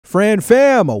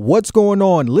Fam, what's going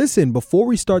on? Listen, before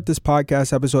we start this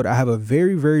podcast episode, I have a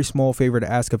very, very small favor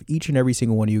to ask of each and every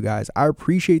single one of you guys. I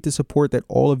appreciate the support that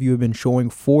all of you have been showing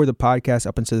for the podcast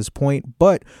up until this point,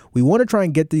 but we want to try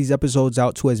and get these episodes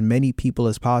out to as many people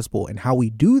as possible. And how we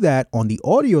do that on the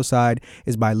audio side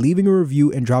is by leaving a review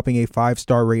and dropping a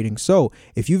 5-star rating. So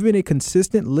if you've been a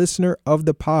consistent listener of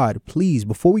the pod, please,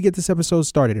 before we get this episode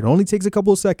started, it only takes a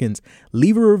couple of seconds,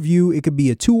 leave a review. It could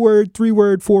be a 2-word,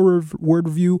 3-word, 4-word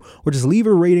review, or just leave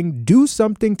a rating. Do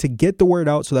something to get the word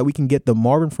out so that we can get the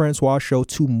Marvin Francois show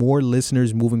to more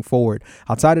listeners moving forward.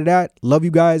 Outside of that, love you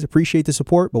guys, appreciate the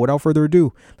support, but without further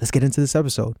ado, let's get into this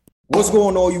episode. What's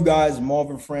going on, you guys?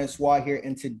 Marvin Francois here,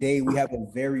 and today we have a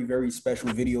very, very special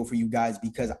video for you guys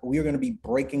because we are going to be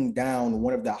breaking down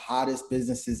one of the hottest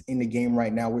businesses in the game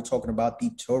right now. We're talking about the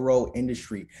Turo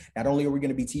industry. Not only are we going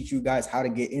to be teaching you guys how to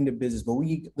get into business, but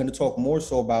we're going to talk more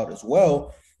so about as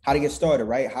well how to get started,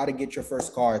 right? How to get your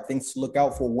first car, things to look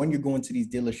out for when you're going to these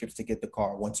dealerships to get the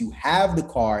car. Once you have the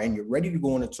car and you're ready to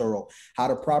go on a Turo, how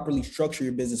to properly structure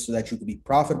your business so that you can be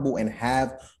profitable and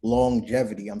have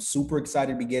longevity. I'm super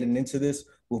excited to be getting into this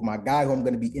with my guy who I'm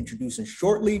going to be introducing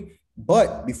shortly.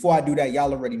 But before I do that,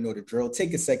 y'all already know the drill.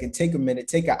 Take a second, take a minute,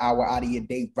 take an hour out of your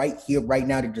day right here, right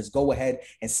now to just go ahead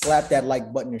and slap that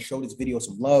like button and show this video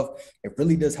some love. It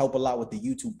really does help a lot with the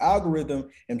YouTube algorithm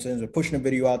in terms of pushing the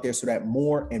video out there so that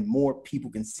more and more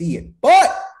people can see it.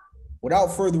 But without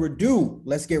further ado,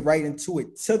 let's get right into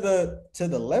it. To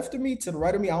the left of me, to the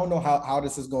right of me, I don't know how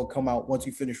this is going to come out once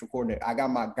we finish recording it. I got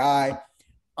my guy,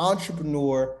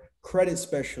 entrepreneur, credit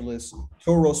specialist,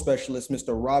 Turo specialist,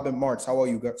 Mr. Robin Marks. How are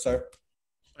you, sir?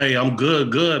 Hey, I'm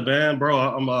good, man, bro.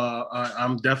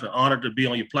 I'm definitely honored to be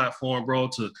on your platform, bro,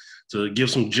 to give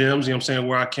some gems, you know what I'm saying,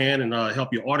 where I can and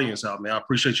help your audience out, man. I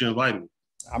appreciate you inviting me.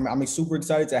 I'm super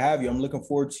excited to have you. I'm looking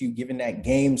forward to you giving that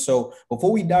game. So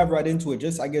before we dive right into it,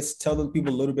 just, I guess, tell the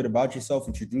people a little bit about yourself,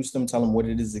 introduce them, tell them what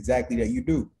it is exactly that you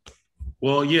do.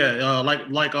 Well, yeah,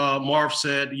 like Marv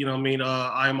said, you know what I mean,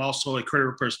 I'm also a credit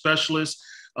repair specialist.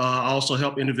 I also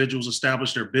help individuals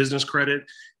establish their business credit,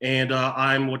 and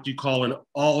I'm what you call an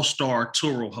All Star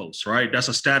Turo Host, right? That's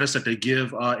a status that they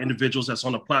give individuals that's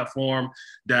on the platform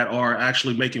that are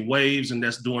actually making waves and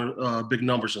that's doing big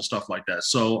numbers and stuff like that.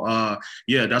 So,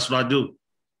 yeah, that's what I do.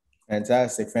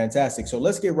 Fantastic. So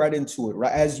let's get right into it.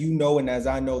 Right, as you know, and as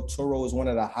I know, Turo is one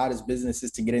of the hottest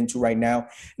businesses to get into right now.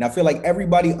 And I feel like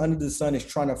everybody under the sun is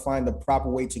trying to find the proper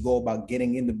way to go about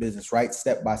getting into business, right?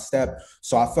 Step by step.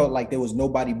 So I felt like there was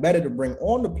nobody better to bring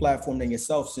on the platform than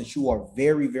yourself, since you are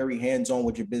very, very hands-on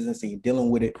with your business and you're dealing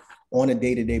with it on a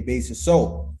day-to-day basis.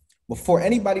 So before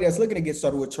anybody that's looking to get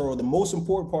started with Turo, the most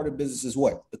important part of business is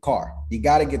what? The car. You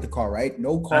got to get the car, right?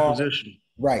 No car. Acquisition.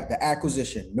 Right, the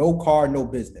acquisition, no car, no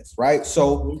business, right?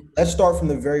 So let's start from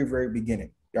the very, very beginning,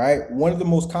 right? One of the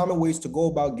most common ways to go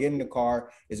about getting a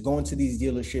car is going to these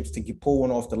dealerships to pull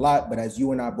one off the lot. But as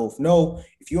you and I both know,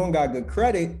 if you don't got good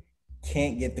credit,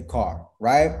 can't get the car,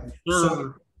 right?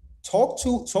 Sure. So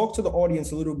talk to the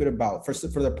audience a little bit about, for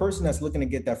the person that's looking to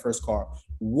get that first car,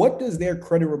 what does their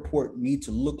credit report need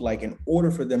to look like in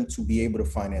order for them to be able to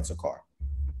finance a car?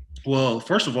 Well,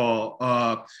 first of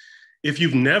all, if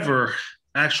you've never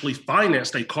actually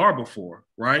financed a car before,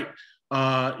 right?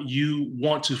 You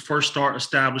want to first start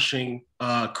establishing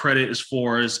credit as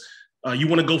far as you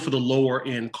want to go for the lower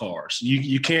end cars.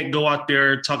 You can't go out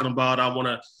there talking about, I want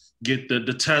to get the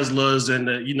Teslas and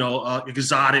the,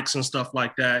 exotics and stuff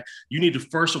like that. You need to,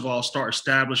 first of all, start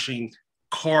establishing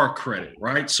car credit,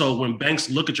 right? So when banks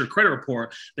look at your credit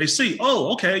report, they see,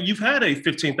 oh, okay, you've had a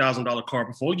 $15,000 car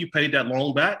before, you paid that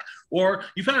loan back, or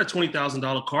you've had a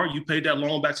 $20,000 car, you paid that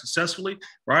loan back successfully,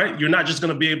 right? You're not just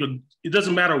going to be able to, it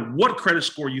doesn't matter what credit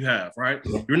score you have, right?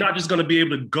 You're not just going to be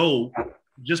able to go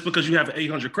just because you have an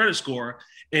 800 credit score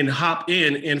and hop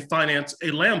in and finance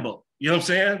a Lambo. You know what I'm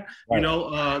saying?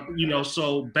 Right.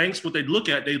 So banks, what they look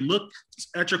at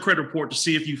your credit report to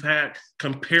see if you've had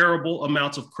comparable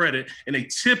amounts of credit, and they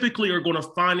typically are going to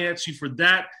finance you for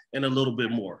that and a little bit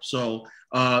more. So,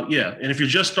 and if you're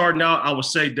just starting out, I would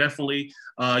say definitely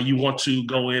you want to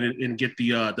go in and get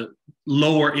the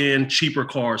lower end, cheaper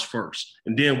cars first,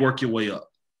 and then work your way up.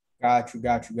 Got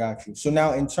you. So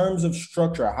now in terms of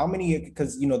structure, how many,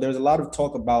 because, there's a lot of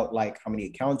talk about like how many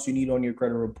accounts you need on your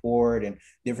credit report and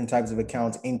different types of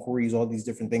accounts, inquiries, all these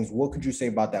different things. What could you say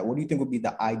about that? What do you think would be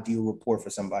the ideal report for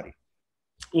somebody?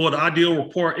 Well, the ideal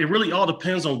report, it really all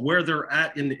depends on where they're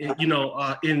at in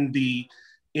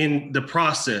the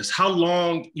process. How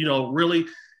long, really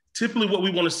typically what we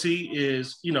want to see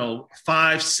is,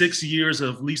 5-6 years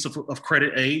of lease of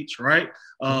credit age, right?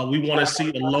 We want to see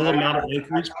a low amount of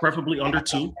increase, preferably under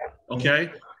 2.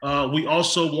 Okay. We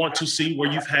also want to see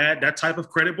where you've had that type of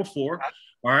credit before.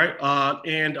 All right.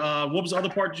 And what was the other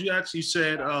part you asked? You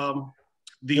said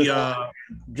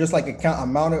just like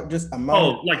amount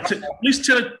of like at least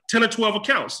 10 or 12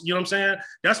 accounts. You know what I'm saying?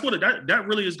 That's what that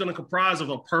really is going to comprise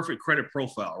of a perfect credit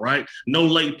profile, right? No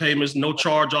late payments, no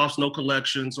charge-offs, no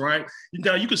collections, right?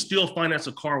 Now you can still finance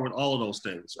a car with all of those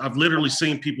things. I've literally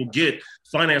seen people get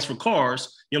finance for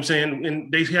cars, you know what I'm saying?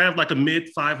 And they have like a mid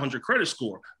 500 credit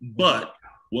score, but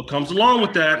what comes along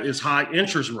with that is high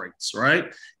interest rates,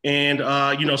 right? And,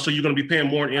 so you're going to be paying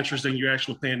more in interest than you're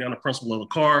actually paying down the principal of the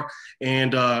car.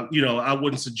 And, I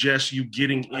wouldn't suggest you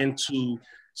getting into,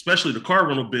 especially the car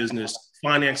rental business,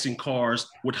 financing cars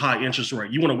with high interest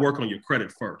rate. You want to work on your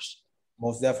credit first.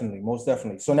 Most definitely. Most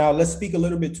definitely. So now let's speak a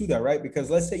little bit to that, right? Because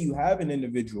let's say you have an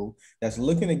individual that's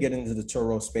looking to get into the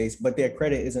Turo space, but their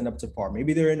credit isn't up to par.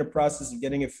 Maybe they're in the process of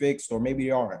getting it fixed, or maybe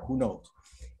they aren't. Who knows?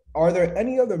 Are there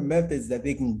any other methods that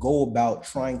they can go about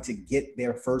trying to get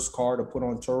their first car to put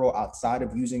on Turo outside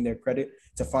of using their credit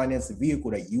to finance the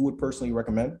vehicle that you would personally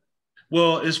recommend?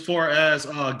 Well, as far as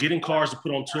getting cars to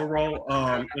put on Turo,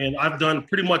 and I've done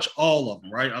pretty much all of them,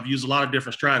 right? I've used a lot of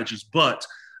different strategies, but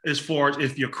as far as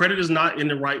if your credit is not in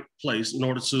the right place in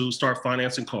order to start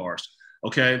financing cars,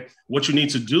 okay, what you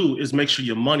need to do is make sure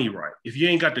your money right. If you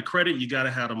ain't got the credit, you got to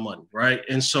have the money, right?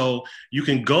 And so you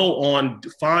can go on,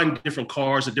 find different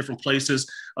cars at different places.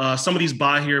 Some of these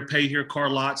buy here, pay here car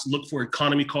lots, look for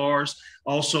economy cars.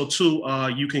 Also, too,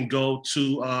 you can go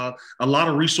to a lot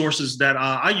of resources that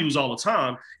I use all the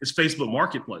time. It's Facebook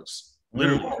Marketplace.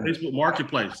 Literally, Facebook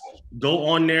Marketplace. Go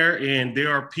on there, and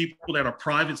there are people that are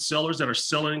private sellers that are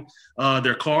selling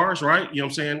their cars, right? You know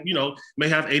what I'm saying? May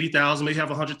have 80,000, may have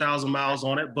 100,000 miles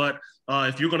on it, but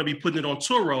if you're going to be putting it on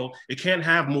Turo, it can't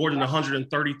have more than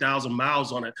 130,000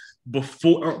 miles on it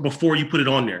before you put it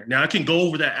on there. Now, I can go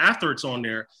over that after it's on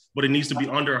there, but it needs to be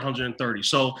under 130.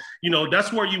 So,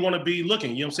 that's where you want to be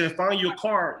looking. You know what I'm saying? Find your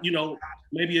car,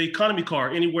 maybe an economy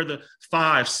car, anywhere the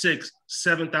 $5,000,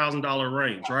 $6,000, $7,000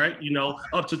 range, right?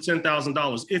 Up to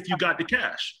 $10,000 if you got the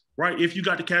cash, right? If you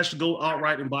got the cash to go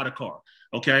outright and buy the car,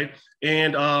 okay?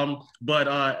 And but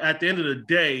at the end of the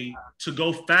day, to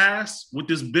go fast with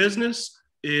this business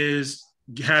is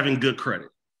having good credit.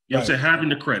 You know what I'm saying? Having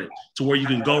the credit to where you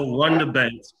can go run the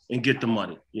banks and get the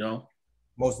money,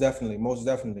 Most definitely. Most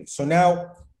definitely. So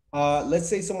now, let's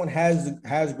say someone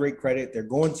has great credit. They're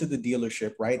going to the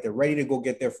dealership, right? They're ready to go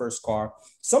get their first car.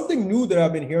 Something new that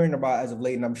I've been hearing about as of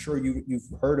late, and I'm sure you've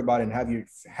heard about it and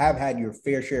have had your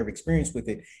fair share of experience with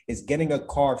it, is getting a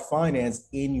car financed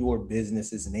in your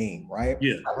business's name, right?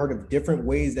 Yeah. I've heard of different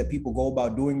ways that people go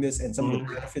about doing this and some of the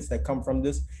benefits that come from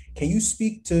this. Can you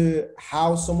speak to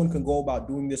how someone can go about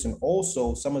doing this, and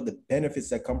also some of the benefits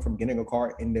that come from getting a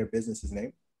car in their business's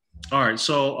name? All right.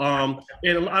 So,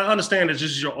 and I understand that this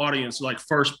is your audience, like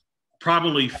first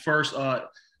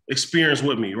experience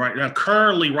with me right now,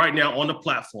 currently right now on the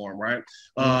platform, right?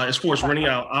 As far as renting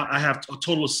out, I have a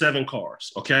total of 7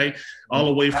 cars. Okay. All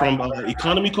the way from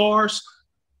economy cars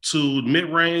to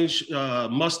mid-range,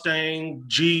 Mustang,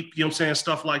 Jeep, you know what I'm saying?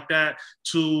 Stuff like that,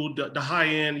 to the high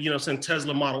end, you know what I'm saying?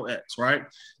 Tesla Model X, right?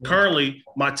 Currently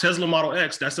my Tesla Model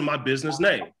X, that's in my business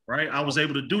name, right? I was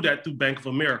able to do that through Bank of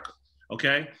America.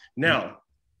 Okay. Now,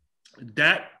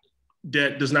 that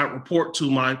does not report to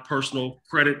my personal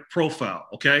credit profile.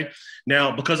 Okay.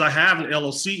 Now, because I have an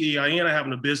LLC EIN, I have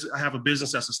a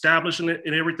business that's established in it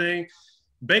and everything.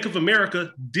 Bank of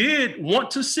America did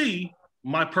want to see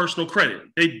my personal credit.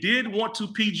 They did want to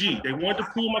PG. They wanted to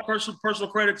pull my personal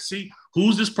credit to see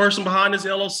who's this person behind this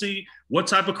LLC, what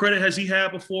type of credit has he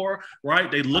had before,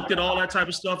 right? They looked at all that type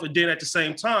of stuff. And then at the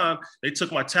same time, they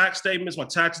took my tax statements, my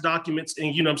tax documents,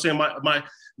 and you know what I'm saying,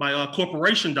 my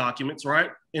corporation documents,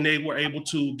 right? And they were able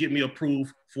to get me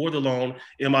approved for the loan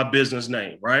in my business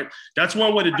name, right? That's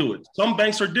one way to do it. Some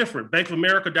banks are different. Bank of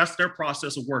America, that's their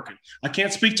process of working. I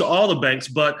can't speak to all the banks,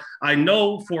 but I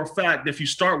know for a fact that if you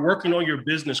start working on your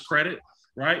business credit,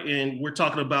 right? And we're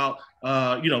talking about,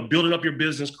 building up your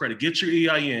business credit, get your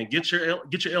EIN, get your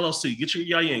LLC, get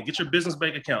your EIN, get your business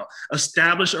bank account,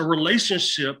 establish a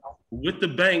relationship with the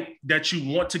bank that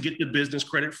you want to get the business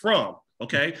credit from.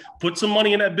 Okay. Put some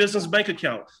money in that business bank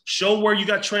account. Show where you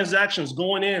got transactions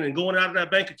going in and going out of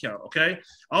that bank account. Okay.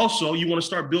 Also, you want to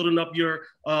start building up your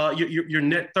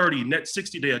net 30, net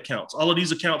 60-day accounts. All of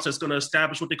these accounts that's going to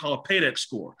establish what they call a paydex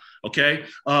score. Okay.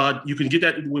 You can get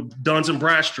that with Duns and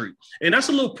Bradstreet. And that's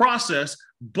a little process,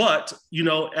 But,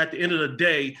 at the end of the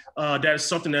day, that is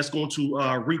something that's going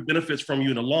to reap benefits from you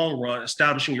in the long run,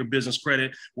 establishing your business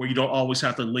credit where you don't always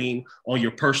have to lean on your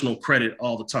personal credit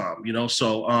all the time,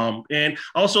 So, and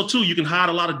also, too, you can hide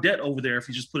a lot of debt over there if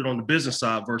you just put it on the business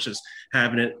side versus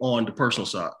having it on the personal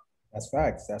side. That's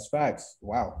facts. That's facts.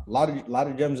 Wow. A lot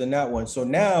of gems in that one. So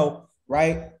now,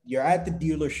 right, you're at the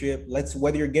dealership.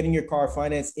 Whether you're getting your car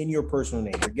financed in your personal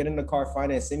name, you're getting the car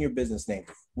financed in your business name.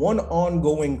 One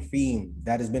ongoing theme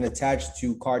that has been attached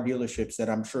to car dealerships that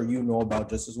I'm sure you know about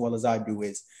just as well as I do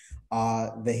is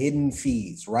the hidden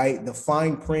fees, right? The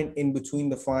fine print in between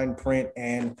the fine print,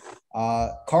 and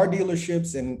car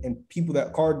dealerships and people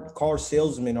that car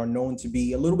salesmen are known to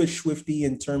be a little bit swifty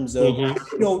in terms of,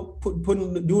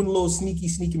 doing little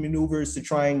sneaky maneuvers to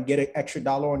try and get an extra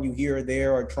dollar on you here or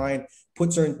there, or try and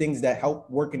put certain things that help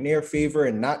work in their favor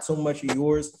and not so much of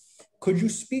yours. Could you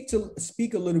speak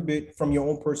a little bit from your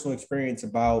own personal experience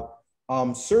about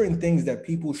certain things that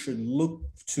people should look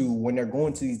to when they're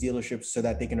going to these dealerships so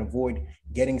that they can avoid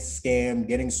getting scammed,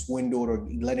 getting swindled, or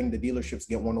letting the dealerships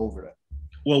get one over them?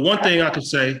 Well, one thing I could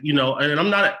say, and I'm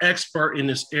not an expert in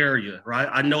this area, right?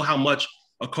 I know how much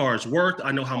a car is worth.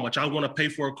 I know how much I want to pay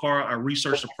for a car. I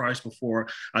research the price before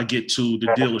I get to the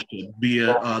dealership, be it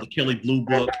the Kelley Blue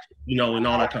Book, and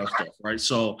all that kind of stuff, right?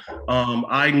 So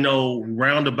I know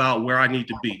roundabout where I need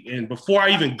to be. And before I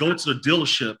even go to the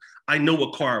dealership, I know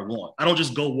what car I want. I don't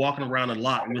just go walking around a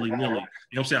lot willy-nilly. You know what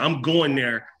I'm saying? I'm going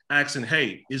there asking,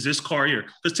 hey, is this car here?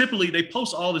 Because typically they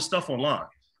post all this stuff online.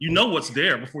 You know what's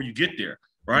there before you get there,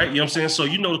 right? You know what I'm saying? So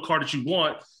you know the car that you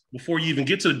want before you even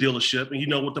get to the dealership, and you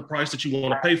know what the price that you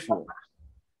want to pay for.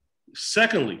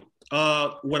 Secondly,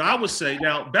 what I would say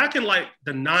now, back in like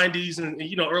the 90s and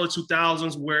early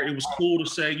 2000s, where it was cool to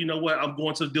say, you know what, I'm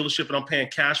going to the dealership and I'm paying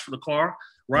cash for the car,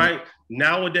 right? Mm-hmm.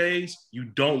 Nowadays, you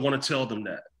don't want to tell them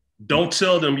that. Don't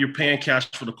tell them you're paying cash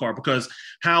for the car, because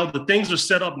how the things are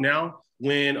set up now,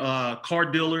 when car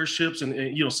dealerships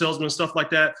and salesmen and stuff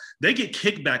like that, they get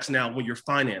kickbacks now when you're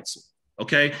financing.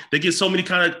 Okay, they get so many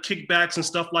kind of kickbacks and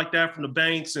stuff like that from the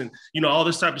banks and all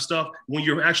this type of stuff when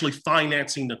you're actually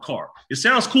financing the car. It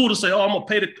sounds cool to say, "Oh, I'm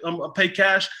gonna pay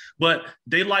cash," but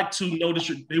they like to know that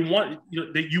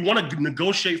you want to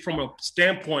negotiate from a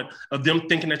standpoint of them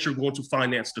thinking that you're going to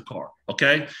finance the car.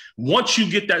 Okay, once you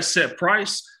get that set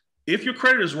price, if your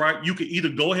credit is right, you can either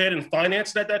go ahead and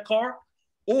finance that car,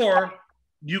 or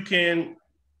you can,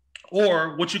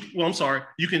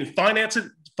 you can finance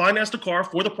the car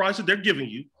for the price that they're giving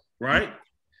you, right?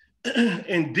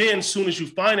 And then as soon as you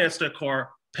finance that car,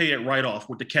 pay it right off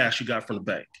with the cash you got from the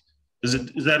bank.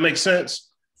 Does that make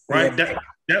sense? Right? Yeah.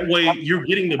 That way you're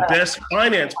getting the best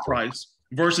finance price,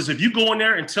 versus if you go in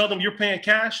there and tell them you're paying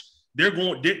cash, they're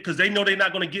going, because they know they're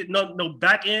not going to get no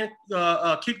back end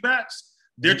kickbacks.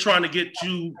 They're trying to get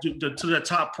you to the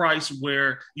top price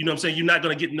where, you're not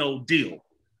going to get no deal.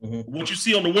 Mm-hmm. What you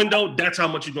see on the window, that's how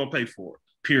much you're going to pay for it,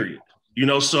 period.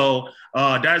 So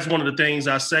that's one of the things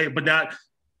I say, but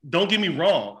don't get me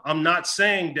wrong. I'm not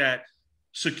saying that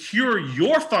secure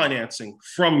your financing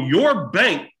from your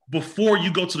bank before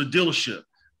you go to the dealership.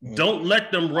 Mm-hmm. Don't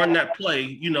let them run that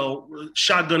play,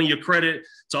 shotgunning your credit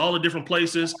to all the different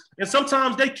places. And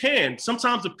sometimes they can.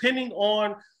 Sometimes, depending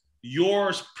on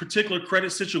your particular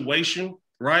credit situation,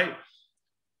 right?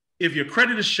 If your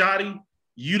credit is shoddy,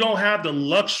 you don't have the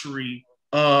luxury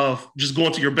of just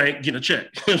going to your bank, getting a check. You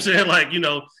know what I'm saying? Like,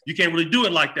 you can't really do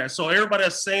it like that. So everybody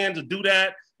that's saying to do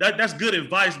that's good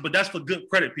advice, but that's for good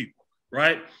credit people,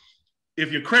 right?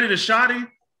 If your credit is shoddy,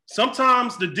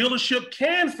 sometimes the dealership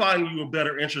can find you a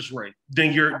better interest rate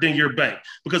than your bank,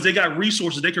 because they got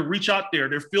resources. They can reach out there.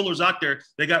 There are fillers out there.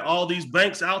 They got all these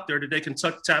banks out there that they can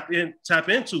tap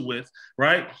into with,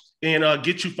 right? And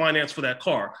get you financed for that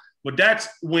car. But that's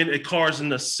when a car is a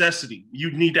necessity. You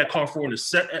need that car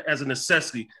as a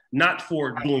necessity, not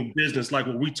for doing business like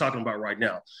what we're talking about right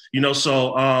now.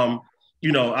 So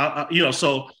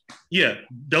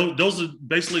those are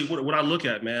basically what I look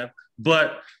at, man.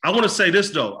 But I want to say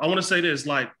this though.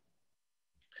 Like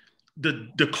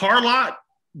the car lot,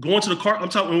 going to the car.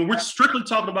 We're strictly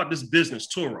talking about this business,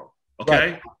 Turo.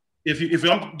 Okay, right. If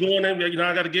I'm going in,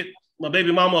 I got to get my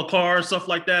baby mama a car and stuff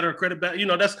like that, or a credit back.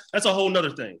 That's a whole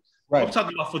nother thing. Right. I'm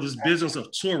talking about for this business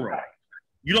of Turo.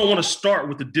 You don't want to start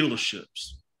with the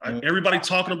dealerships. Right? Mm-hmm. Everybody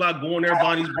talking about going there,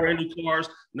 buying these brand new cars.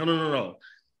 No.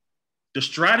 The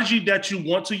strategy that you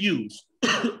want to use,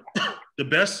 the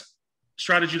best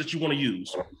strategy that you want to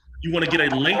use, you want to get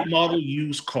a late model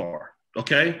used car,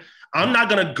 okay? I'm not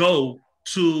going to go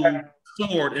to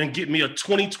Ford and get me a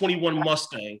 2021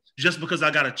 Mustang just because I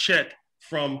got a check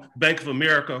from Bank of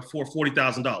America for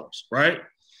 $40,000, right?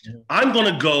 I'm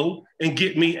going to go and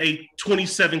get me a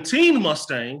 2017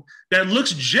 Mustang that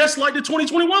looks just like the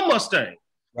 2021 Mustang,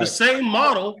 the same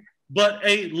model, but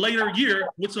a later year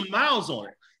with some miles on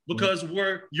it. Because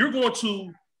where you're going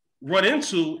to run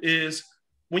into is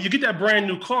when you get that brand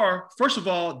new car, first of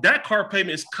all, that car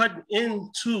payment is cut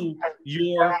into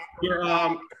your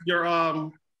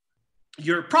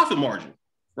profit margin,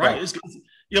 right? It's, you know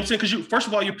what I'm saying? Because first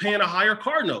of all, you're paying a higher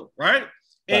car note, right?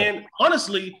 And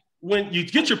honestly, when you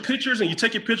get your pictures and you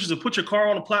take your pictures and put your car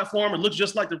on a platform, it looks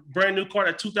just like the brand new car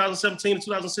that 2017 and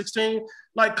 2016.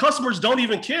 Like, customers don't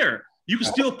even care. You can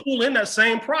still pull in that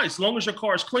same price as long as your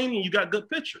car is clean and you got good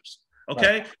pictures,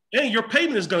 okay? And your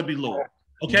payment is going to be lower,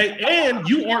 okay? And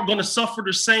you aren't going to suffer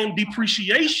the same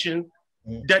depreciation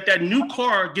that new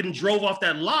car getting drove off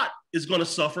that lot is going to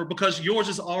suffer, because yours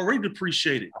is already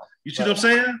depreciated. You see what I'm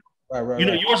saying?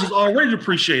 Yours is already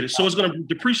depreciated, so it's going to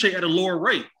depreciate at a lower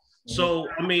rate. So,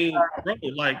 I mean, bro,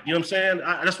 like, you know what I'm saying?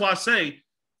 That's why I say,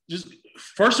 just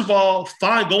first of all,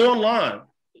 go online,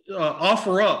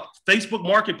 offer up, Facebook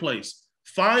Marketplace,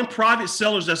 find private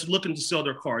sellers that's looking to sell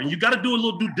their car. And you got to do a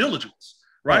little due diligence,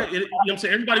 right? You know what I'm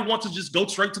saying? Everybody wants to just go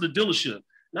straight to the dealership.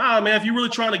 Nah, man, if you're really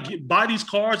trying to buy these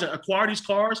cars and acquire these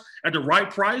cars at the right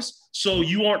price, so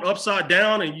you aren't upside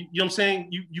down and you know what I'm saying,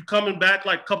 you coming back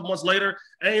like a couple months later,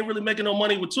 I ain't really making no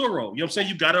money with Turo. You know what I'm saying?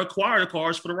 You got to acquire the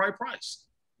cars for the right price.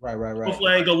 Right.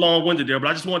 Hopefully I ain't go long-winded there, but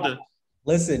I just wanted to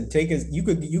listen. You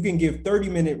can give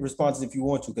 30-minute responses if you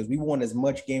want to, because we want as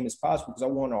much game as possible, because I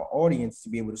want our audience to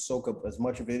be able to soak up as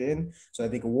much of it in so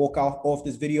that they can walk off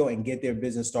this video and get their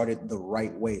business started the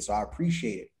right way. So I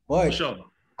appreciate it. But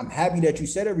I'm happy that you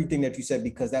said everything that you said,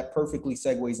 because that perfectly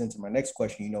segues into my next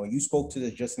question. You know, you spoke to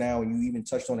this just now and you even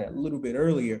touched on it a little bit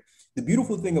earlier. The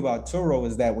beautiful thing about Turo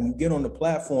is that when you get on the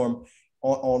platform,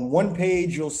 on one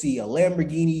page, you'll see a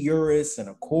Lamborghini Urus and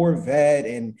a Corvette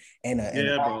and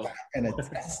a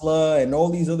Tesla and all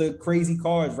these other crazy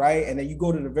cars, right? And then you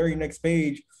go to the very next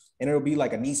page and it'll be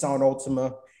like a Nissan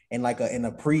Altima and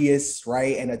a Prius,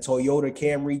 right? And a Toyota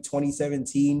Camry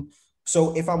 2017.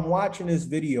 So if I'm watching this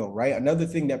video, right, another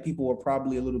thing that people are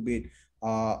probably a little bit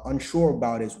unsure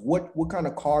about is what kind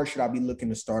of car should I be looking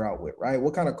to start out with, right?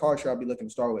 What kind of car should I be looking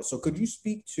to start with? So could you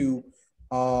speak to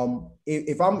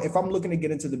if I'm looking to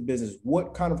get into the business,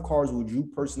 what kind of cars would you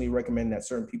personally recommend that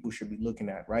certain people should be looking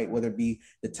at, right? Whether it be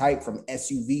the type from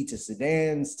SUV to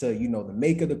sedans to, you know, the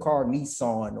make of the car,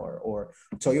 Nissan or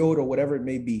Toyota, whatever it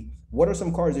may be. What are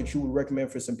some cars that you would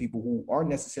recommend for some people who aren't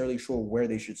necessarily sure where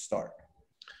they should start?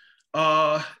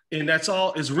 And that's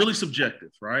all, it's really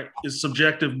subjective, right? It's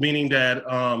subjective, meaning that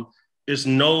there's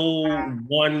no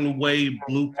one way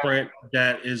blueprint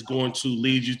that is going to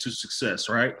lead you to success,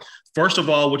 right? First of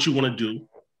all, what you want to do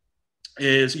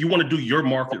is you want to do your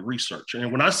market research.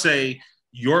 And when I say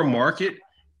your market,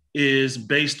 is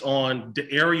based on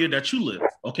the area that you live.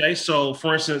 Okay. So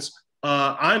for instance,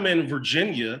 I'm in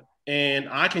Virginia, and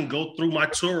I can go through my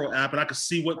Turo app and I can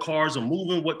see what cars are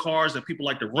moving, what cars that people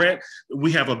like to rent.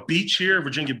 We have a beach here,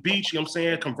 Virginia Beach, you know what I'm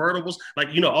saying? Convertibles,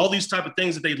 like, you know, all these type of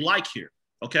things that they like here.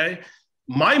 Okay.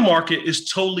 My market is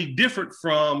totally different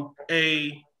from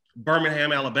a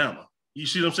Birmingham, Alabama. You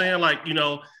see what I'm saying? Like, you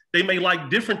know, they may like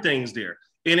different things there.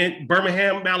 And in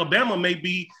Birmingham, Alabama may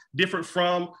be different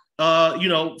from, you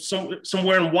know,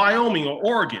 somewhere in Wyoming or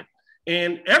Oregon.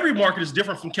 And every market is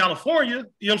different from California,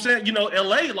 you know what I'm saying? You know,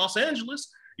 LA, Los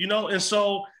Angeles, you know, and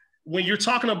so when you're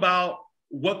talking about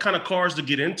what kind of cars to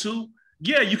get into,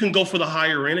 yeah, you can go for the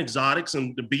higher end exotics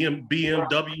and the BMWs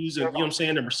and, you know what I'm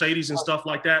saying, the Mercedes and stuff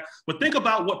like that. But think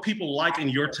about what people like in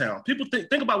your town. People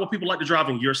think about what people like to drive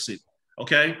in your city,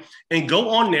 okay? And go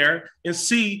on there and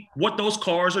see what those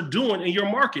cars are doing in your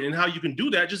market and how you can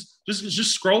do that. Just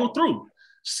scroll through.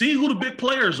 See who the big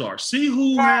players are. See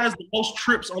who has the most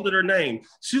trips under their name.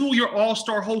 See who your All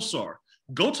Star hosts are.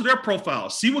 Go to their profile.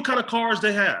 See what kind of cars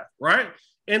they have, right?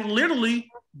 And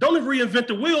literally, don't reinvent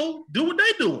the wheel. Do what they're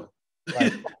doing.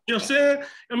 Right. You know what I'm saying?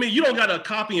 I mean, you don't got to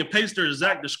copy and paste their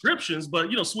exact descriptions, but,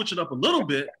 you know, switch it up a little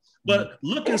bit. But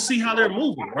look and see how they're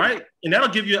moving, right? And that'll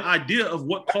give you an idea of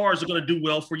what cars are going to do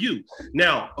well for you.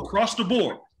 Now, across the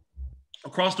board,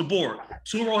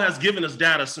 Turo has given us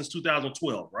data since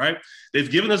 2012, right? They've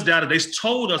given us data. They've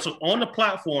told us on the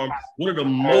platform what are the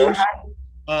most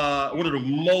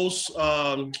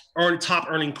top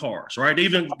earning cars, right? They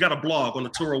even got a blog on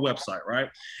the Turo website, right?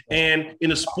 And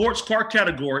in the sports car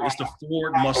category, it's the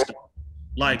Ford Mustang.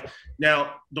 Like,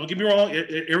 now, don't get me wrong.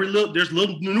 There's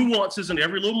little nuances in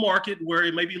every little market where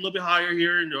it may be a little bit higher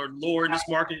here or lower in this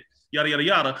market. Yada, yada,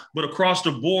 yada. But across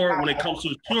the board, when it comes to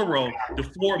the Turo, the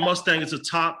Ford Mustang is a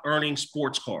top earning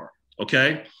sports car.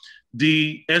 Okay. In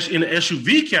the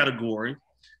SUV category,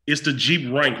 It's the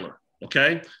Jeep Wrangler.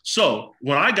 Okay. So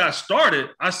when I got started,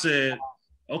 I said,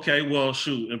 okay, well,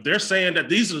 shoot, if they're saying that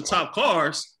these are the top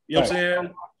cars, you know what I'm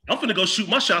saying? I'm finna go shoot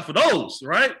my shot for those,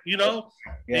 right? You know,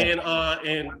 and lo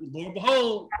and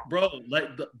behold, bro, like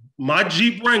my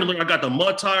Jeep Wrangler, I got the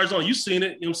mud tires on. You seen it?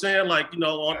 You know what I'm saying? Like, you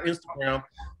know, on Instagram,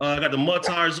 I got the mud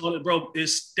tires on it, bro. It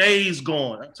stays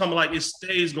going. I'm talking like it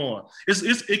stays going.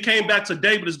 It came back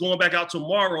today, but it's going back out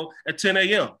tomorrow at 10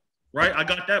 a.m. Right? I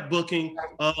got that booking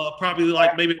probably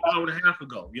like maybe an hour and a half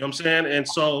ago. You know what I'm saying? And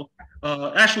so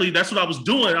actually, that's what I was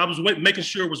doing. I was making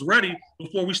sure it was ready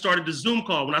before we started the Zoom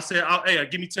call. When I said, hey,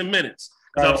 give me 10 minutes,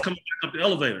 because I was coming back up the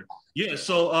elevator. Yeah,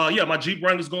 so my Jeep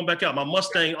Wrangler's going back out. My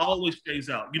Mustang always stays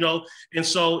out, you know? And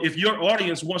so if your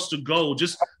audience wants to go,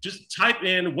 just type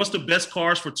in what's the best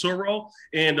cars for Turo,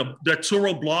 and the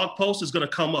Turo blog post is going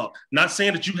to come up. Not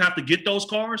saying that you have to get those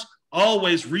cars.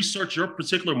 Always research your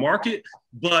particular market,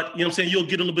 but you know what I'm saying, you'll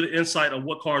get a little bit of insight of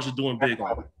what cars are doing big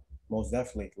on. Most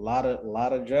definitely. A lot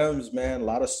of gems, man. A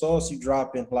lot of sauce you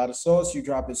dropping.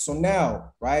 So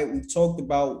now, right, we've talked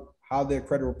about how their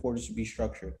credit reports should be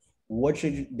structured. What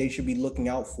they should be looking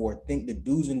out for. Think the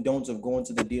do's and don'ts of going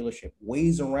to the dealership.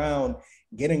 Ways around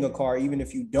getting a car, even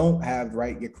if you don't have,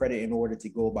 right, your credit in order to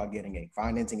go about getting a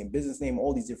financing and business name,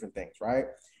 all these different things, right?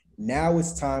 Now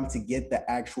it's time to get the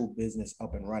actual business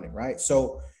up and running, right?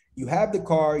 So you have the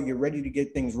car, you're ready to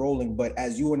get things rolling, but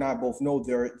as you and I both know,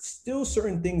 there are still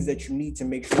certain things that you need to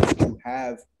make sure that you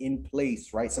have in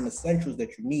place, right? Some essentials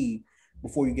that you need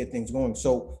before you get things going.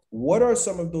 So what are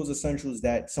some of those essentials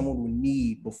that someone would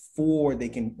need before they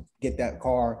can get that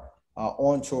car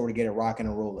on tour to get it rocking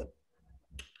and rolling?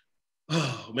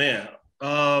 Oh, man.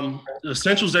 The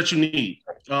essentials that you need.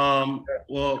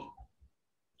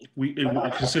 We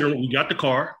consider we got the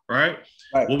car, right?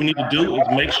 What we need to do is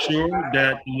make sure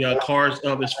that the car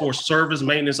is for service,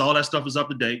 maintenance, all that stuff is up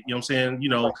to date. You know what I'm saying? You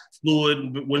know,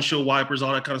 fluid, windshield wipers,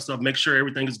 all that kind of stuff. Make sure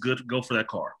everything is good to go for that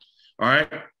car. All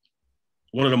right.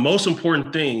 One of the most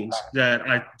important things that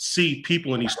I see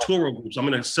people in these Turo groups,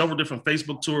 I'm in several different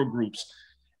Facebook Turo groups,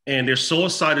 and they're so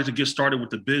excited to get started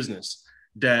with the business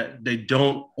that they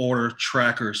don't order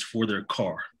trackers for their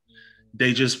car.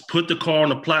 They just put the car on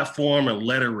the platform and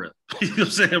let it rip. You know what I'm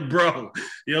saying, bro? You know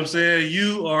what I'm saying?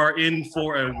 You are in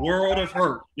for a world of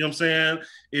hurt. You know what I'm saying?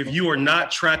 If you are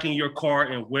not tracking your car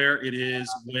and where it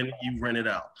is when you rent it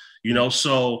out, you know?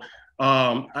 So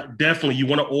definitely you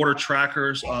want to order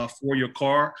trackers for your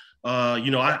car.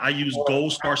 You know, I use All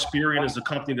Star Turo as the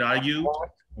company that I use.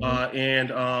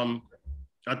 And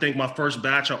I think my first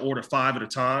batch, I ordered 5 at a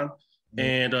time.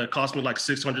 And it cost me like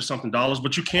 $600 something,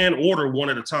 but you can order one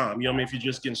at a time. You know what I mean? If you're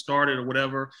just getting started or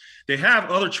whatever. They have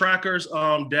other trackers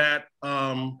that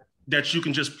you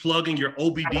can just plug in your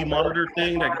OBD monitor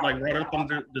thing that like right up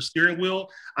under the steering wheel.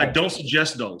 I don't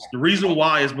suggest those. The reason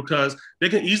why is because they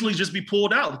can easily just be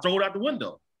pulled out and throw it out the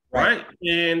window. Right.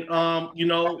 And, you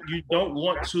know, you don't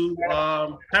want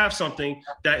to have something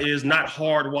that is not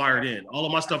hardwired in. All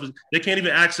of my stuff they can't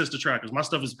even access the trackers. My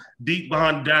stuff is deep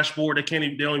behind the dashboard. They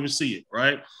don't even see it.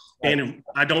 Right. And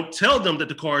I don't tell them that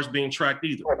the car is being tracked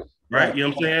either. Right. You know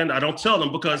what I'm saying? I don't tell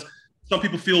them because some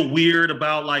people feel weird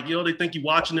about like, you know, they think you're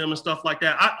watching them and stuff like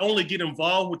that. I only get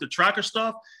involved with the tracker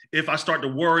stuff if I start to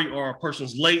worry or a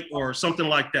person's late or something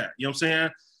like that. You know what I'm saying?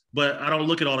 But I don't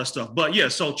look at all that stuff. But yeah,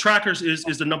 so trackers is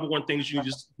the number one thing that you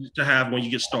just to have when you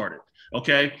get started.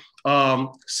 Okay.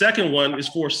 Second one is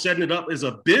for setting it up as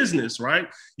a business, right?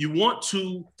 You want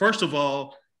to, first of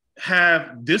all,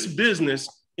 have this business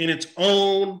in its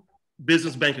own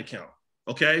business bank account.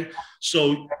 Okay.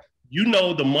 So, you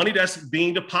know, the money that's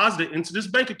being deposited into this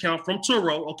bank account from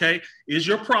Turo, okay, is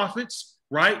your profits,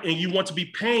 right? And you want to be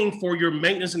paying for your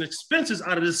maintenance and expenses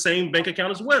out of the same bank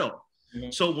account as well.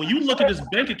 So when you look at this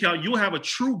bank account, you'll have a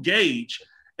true gauge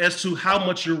as to how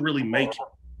much you're really making,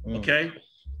 okay?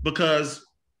 Because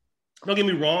don't get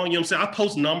me wrong, you know what I'm saying? I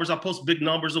post numbers, I post big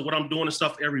numbers of what I'm doing and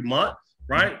stuff every month,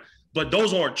 right? But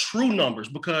those aren't true numbers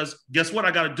because guess what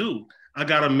I got to do? I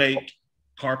got to make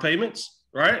car payments,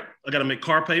 right? I got to make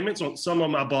car payments on some of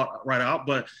them I bought right out,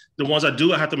 but the ones I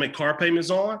do, I have to make car payments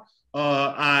on.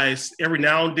 Every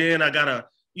now and then I got to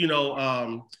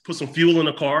put some fuel in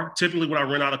the car. Typically when I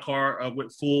rent out a car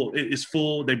with full, it's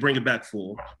full, they bring it back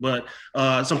full. But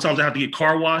sometimes I have to get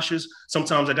car washes.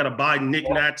 Sometimes I got to buy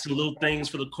knickknacks and little things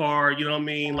for the car, you know what I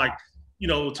mean? Like,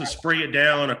 to spray it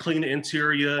down or clean the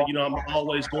interior. I'm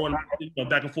always going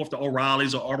back and forth to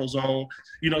O'Reilly's or AutoZone,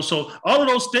 so all of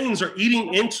those things are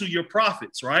eating into your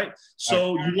profits, right?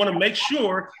 So you want to make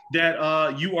sure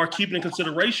that you are keeping in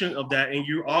consideration of that and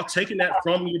you're all taking that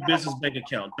from your business bank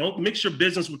account. Don't mix your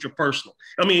business with your personal.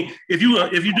 I mean, if you're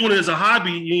doing it as a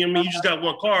hobby, you just got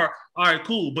one car, all right,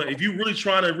 cool. But if you're really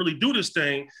trying to really do this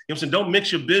thing, you know what I'm saying, don't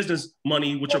mix your business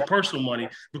money with your personal money,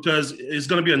 because it's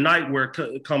going to be a nightmare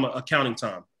come accounting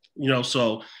time, you know?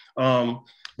 So,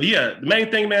 but yeah, the main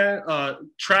thing, man,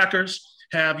 trackers,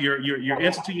 have your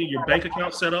entity and your bank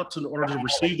account set up in order to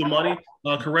receive the money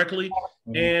correctly.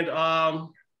 And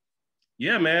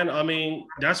yeah, man, I mean,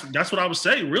 that's what I would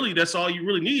say. Really, that's all you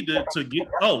really need to get.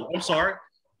 Oh, I'm sorry.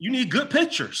 You need good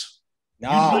pictures.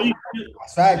 Nah,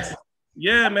 that's facts.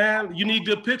 Yeah, man, you need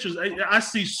good pictures. I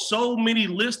see so many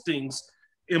listings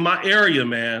in my area,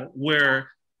 man, where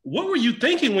what were you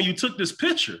thinking when you took this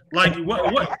picture? Like, what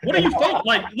are you thinking?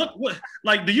 Like, look,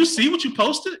 like, do you see what you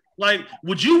posted? Like,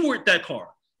 would you rent that car?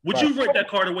 Would you rent that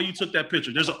car the way you took that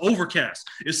picture? There's an overcast.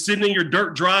 It's sitting in your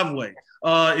dirt driveway.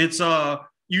 It's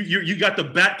you got the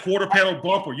back quarter panel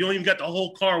bumper. You don't even got the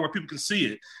whole car where people can see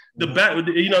it. The back,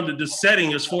 you know, the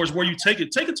setting as far as where you take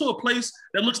it to a place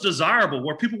that looks desirable,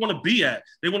 where people want to be at.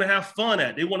 They want to have fun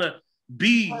at. They want to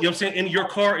be, you know what I'm saying, in your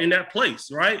car in that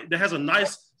place, right? That has a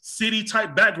nice city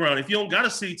type background. If you don't got a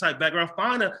city type background,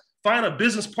 find a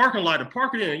business parking lot and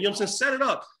park it in. You know what I'm saying? Set it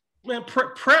up, man.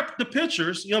 Prep the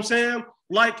pictures. You know what I'm saying?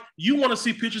 Like, you want to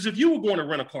see pictures if you were going to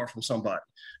rent a car from somebody,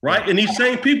 right? And these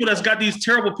same people that's got these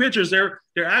terrible pictures, they're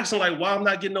asking like, why I'm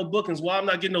not getting no bookings? Why I'm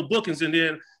not getting no bookings? And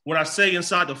then when I say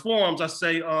inside the forums, I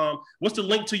say, what's the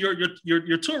link to your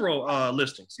Turo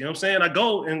listings? You know what I'm saying? I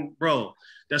go and, bro,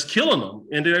 that's killing them.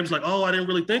 And then it was like, oh, I didn't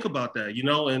really think about that, you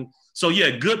know? And so, yeah,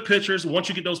 good pictures. Once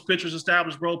you get those pictures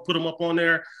established, bro, put them up on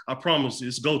there. I promise you,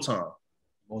 it's go time.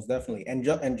 Most definitely. And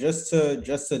just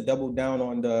to double down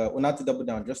on not to double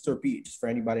down, just to repeat, just for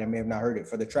anybody that may have not heard it,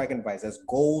 for the tracking device, that's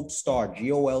Gold Star,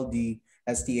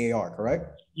 GOLDSTAR,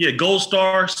 correct? Yeah, Gold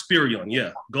Star Spirion.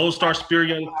 Yeah, Gold Star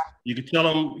Spirion. You can tell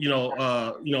them, you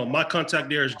know, my contact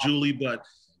there is Julie, but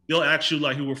they'll ask you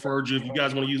like who referred you. If you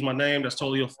guys want to use my name, that's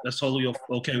totally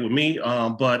okay with me.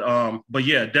 But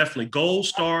yeah, definitely Gold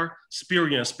Star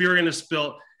Spirion. Spirion is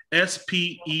spelled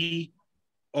SPERION.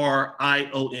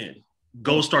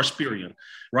 Gold Star Spirion,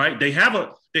 right? They have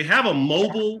a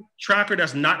mobile tracker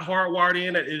that's not hardwired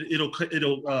in.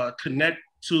 It'll connect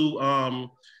to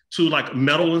like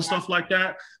metal and stuff like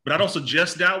that. But I don't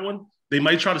suggest that one. They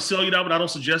might try to sell you that one. I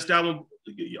don't suggest that one.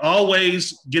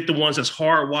 Always get the ones that's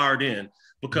hardwired in,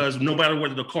 because no matter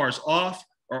whether the car is off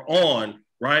or on,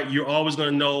 right, you're always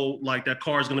going to know like that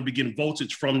car is going to be getting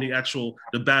voltage from the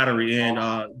battery, and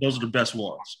those are the best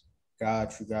ones.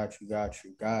 Got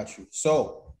you.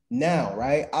 So now,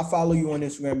 right, I follow you on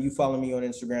Instagram. You follow me on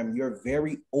Instagram. You're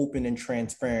very open and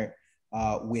transparent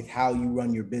with how you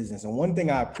run your business. And one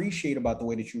thing I appreciate about the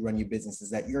way that you run your business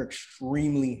is that you're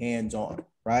extremely hands-on,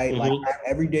 right? Like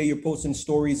every day you're posting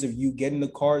stories of you getting the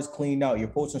cars cleaned out. You're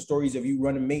posting stories of you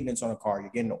running maintenance on a car.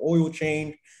 You're getting the oil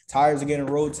change, tires are getting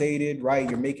rotated, right?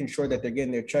 You're making sure that they're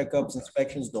getting their checkups,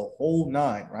 inspections, the whole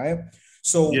nine, right?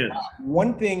 So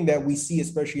one thing that we see,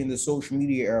 especially in the social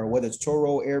media era, whether it's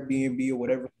Turo, Airbnb, or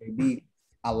whatever it may be,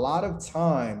 a lot of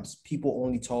times people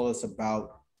only tell us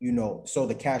about, you know, so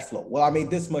the cash flow. Well, I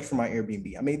made this much for my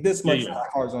Airbnb. I made this much for my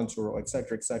cars on Turo, et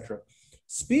cetera, et cetera.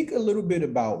 Speak a little bit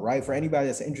about, right, for anybody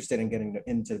that's interested in getting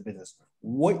into the business,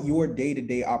 what your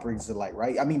day-to-day operations are like,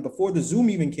 right? I mean, before the Zoom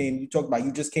even came, you talked about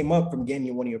you just came up from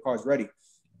getting one of your cars ready.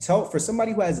 For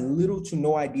somebody who has little to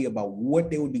no idea about what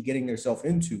they would be getting themselves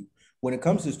into, when it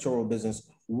comes to this Turo business,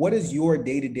 what has your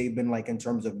day-to-day been like in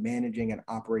terms of managing and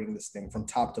operating this thing from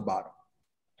top to bottom?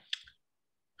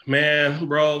 Man,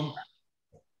 bro,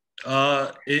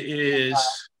 it is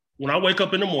when I wake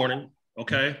up in the morning,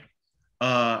 okay,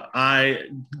 I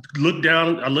look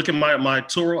down, I look at my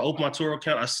Turo, open my Turo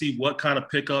account, I see what kind of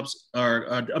pickups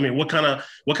what kind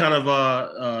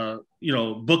of you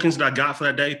know, bookings that I got for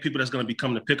that day, people that's going to be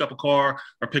coming to pick up a car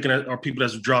or people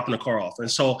that's dropping the car off. And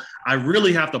so I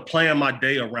really have to plan my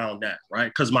day around that, right?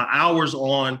 Because my hours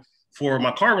on for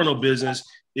my car rental business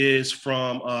is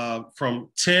from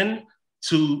 10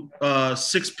 to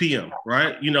 6 p.m.,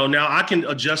 right? You know, now I can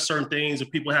adjust certain things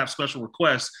if people have special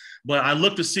requests, but I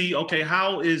look to see, okay,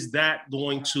 how is that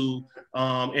going to,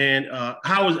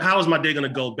 how is my day going to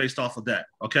go based off of that,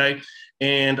 okay?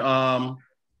 And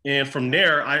from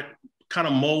there, I kind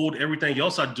of mold everything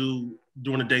else I do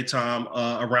during the daytime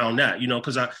around that, you know,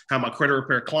 because I have my credit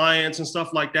repair clients and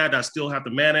stuff like that I still have to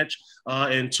manage.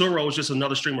 And Turo is just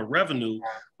another stream of revenue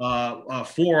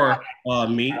for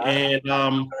me. And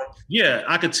yeah,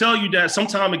 I could tell you that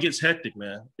sometimes it gets hectic,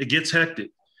 man. It gets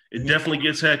hectic. It definitely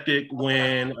gets hectic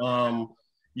when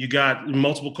you got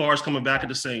multiple cars coming back at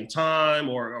the same time,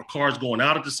 or cars going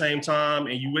out at the same time,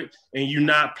 and you're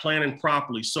not planning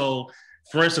properly. So,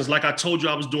 for instance, like I told you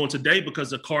I was doing today, because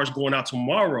the car's going out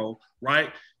tomorrow, right?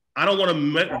 I don't want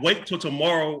to wait till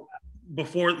tomorrow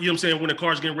before, you know what I'm saying, when the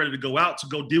car's getting ready to go out, to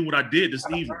go do what I did this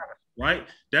evening, right?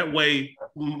 That way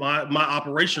my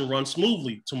operation runs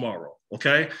smoothly tomorrow,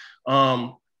 okay?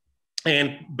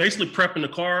 And basically prepping the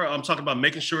car, I'm talking about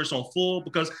making sure it's on full,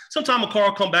 because sometimes a car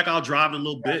will come back, I'll drive it a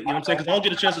little bit, you know what I'm saying? Because I don't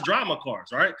get a chance to drive my cars,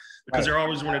 right? Because they're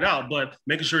always rented out. But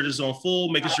making sure it's on full,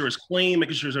 making sure it's clean,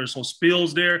 making sure there's no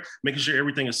spills there, making sure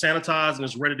everything is sanitized and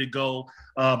is ready to go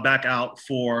back out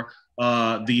for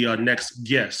the next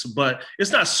guest. But it's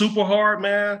not super hard,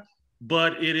 man.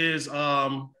 But it is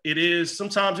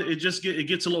sometimes it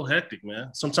gets a little hectic,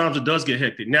 man. Sometimes it does get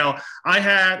hectic. Now, I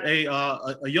had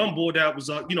a young boy that was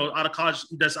out of college,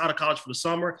 that's out of college for the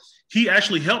summer. He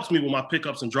actually helps me with my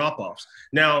pickups and drop-offs.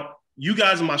 Now, you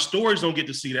guys in my stories don't get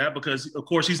to see that because, of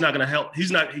course, he's not going to help.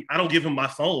 I don't give him my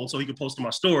phone so he can post to my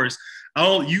stories.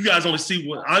 You guys only see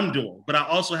what I'm doing, but I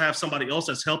also have somebody else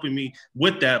that's helping me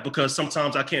with that, because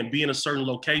sometimes I can't be in a certain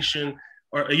location,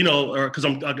 or because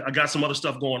I got some other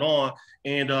stuff going on,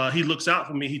 and he looks out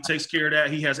for me. He takes care of that.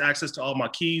 He has access to all my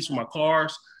keys for my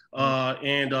cars,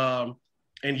 and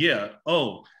yeah.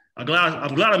 Oh, I'm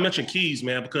glad I mentioned keys,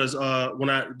 man, because when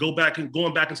I going back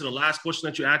into the last question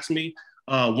that you asked me,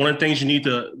 one of the things you need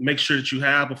to make sure that you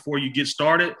have before you get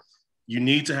started, you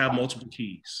need to have multiple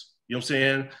keys. You know what I'm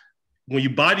saying? When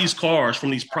you buy these cars from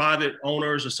these private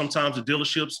owners or sometimes the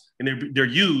dealerships and they're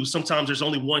used, sometimes there's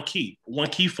only one key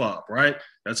fob, right?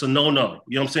 That's a no-no.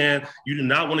 You know what I'm saying? You do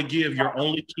not want to give your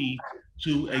only key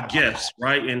to a guest,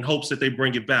 right, in hopes that they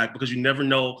bring it back, because you never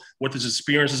know what this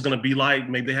experience is going to be like.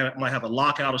 Maybe they might have a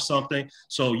lockout or something.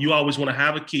 So you always want to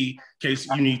have a key in case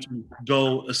you need to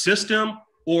go assist them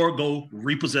or go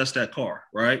repossess that car,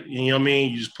 right? You know what I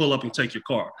mean? You just pull up and take your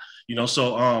car,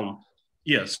 so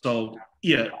yeah. So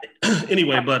yeah.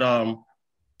 Anyway, but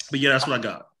yeah, that's what I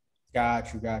got.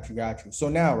 Got you. So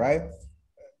now, right,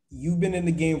 you've been in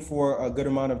the game for a good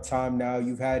amount of time now.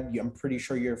 You've had, I'm pretty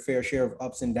sure, your fair share of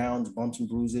ups and downs, bumps and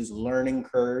bruises, learning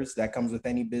curves that comes with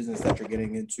any business that you're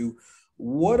getting into.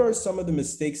 What are some of the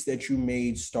mistakes that you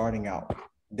made starting out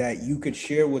that you could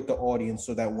share with the audience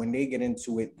so that when they get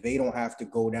into it, they don't have to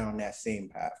go down that same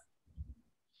path?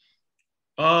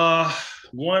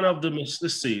 One of the,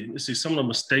 let's see, some of the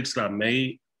mistakes that I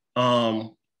made.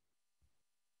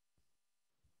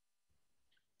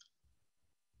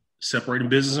 Separating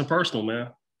business and personal, man.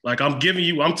 Like I'm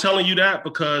telling you that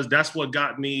because that's what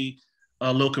got me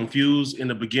a little confused in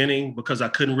the beginning, because I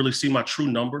couldn't really see my true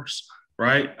numbers,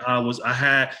 right?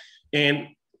 And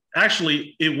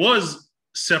actually it was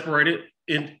separated,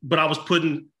 but I was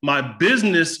putting my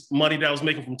business money that I was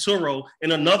making from Turo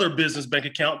in another business bank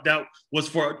account that was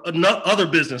for other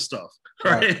business stuff,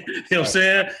 right? You know what I'm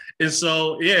saying? And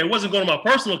so, yeah, it wasn't going to my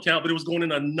personal account, but it was going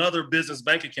in another business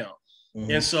bank account.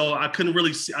 Mm-hmm. And so I couldn't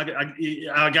really see,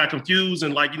 I got confused,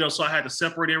 and so I had to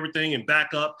separate everything and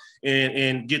back up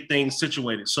and get things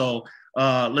situated. So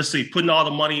let's see, putting all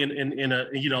the money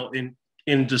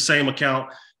in the same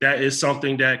account, that is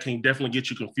something that can definitely get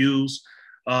you confused.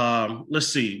 Let's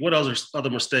see, what other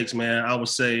mistakes, man. I would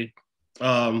say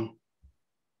that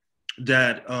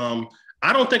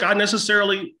I don't think I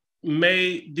necessarily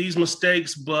made these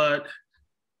mistakes, but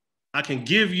I can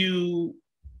give you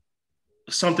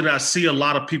something that I see a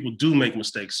lot of people do make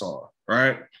mistakes on,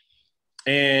 right?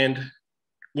 And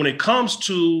when it comes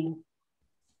to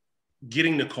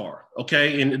getting the car,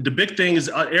 okay, and the big thing is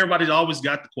everybody's always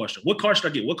got the question, what car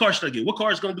should I get? What car should I get? What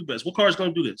car is going to do best? What car is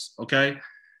going to do this, okay?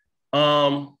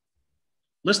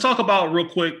 Let's talk about real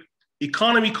quick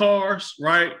economy cars,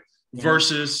 right,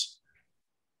 versus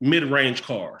mid-range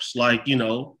cars like,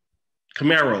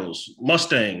 Camaros,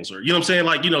 Mustangs, or, you know what I'm saying?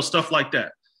 Like, stuff like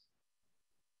that.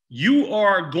 You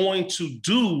are going to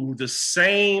do the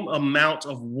same amount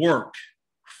of work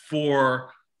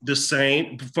for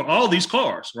all these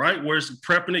cars, right? Whereas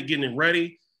prepping it, getting it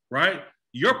ready, right?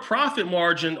 Your profit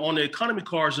margin on the economy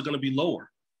cars are going to be lower,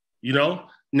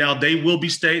 Now they will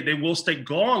stay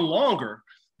gone longer,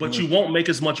 but you won't make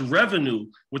as much revenue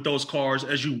with those cars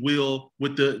as you will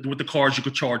with the cars you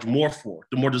could charge more for,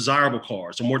 the more desirable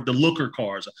cars, the looker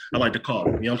cars, I like to call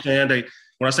them. You know what I'm saying?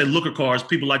 When I say looker cars,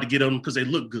 people like to get them because they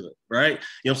look good, right? You know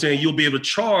what I'm saying? You'll be able to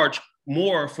charge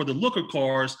more for the looker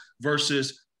cars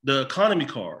versus the economy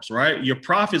cars, right? Your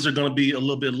profits are going to be a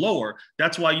little bit lower.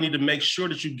 That's why you need to make sure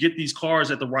that you get these cars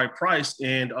at the right price,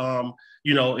 and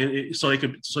so they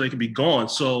can be gone.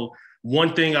 So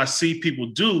one thing I see people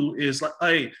do is like,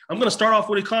 hey, I'm going to start off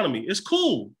with economy. It's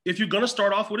cool if you're going to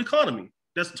start off with economy.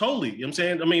 That's totally, you know what I'm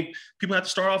saying? I mean, people have to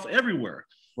start off everywhere.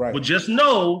 Right. But just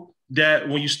know that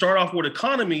when you start off with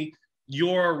economy,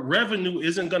 your revenue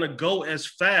isn't going to go as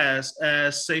fast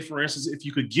as, say, for instance, if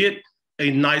you could get a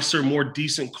nicer, more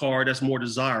decent car that's more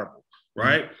desirable,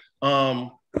 right?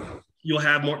 You'll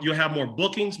have more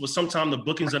bookings, but sometimes the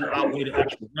bookings are outweigh the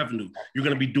actual revenue. You're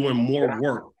going to be doing more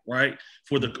work, right?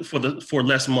 For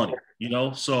less money,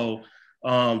 So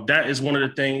that is one of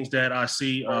the things that I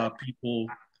see people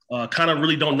kind of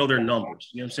really don't know their numbers.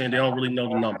 You know what I'm saying? They don't really know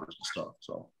the numbers and stuff.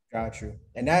 So. Got you.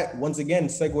 And that once again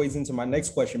segues into my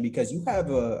next question, because you have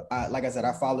like I said,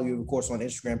 I follow you, of course, on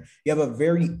Instagram. You have a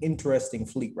very interesting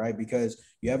fleet, right? Because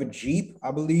you have a Jeep,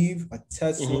 I believe, a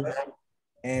Tesla,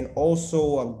 and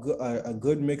also a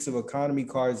good mix of economy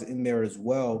cars in there as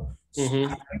well. So if you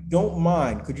don't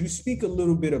mind, could you speak a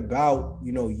little bit about,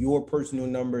 your personal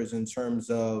numbers in terms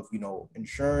of,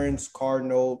 insurance, car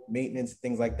note, maintenance,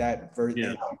 things like that,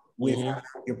 with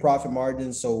your profit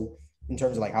margins? So in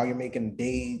terms of like how you're making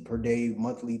day per day,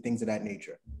 monthly, things of that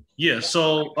nature. Yeah.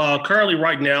 So currently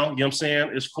right now, you know what I'm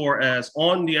saying, as far as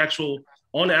on the actual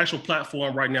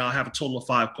platform right now, I have a total of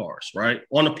 5 cars, right?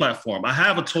 On the platform. I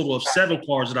have a total of 7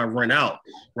 cars that I rent out,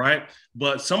 right?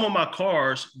 But some of my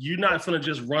cars, you're not going to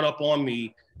just run up on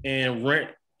me and rent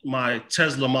my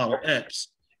Tesla Model X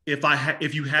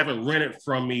if you haven't rented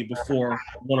from me before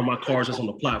one of my cars that's on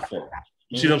the platform.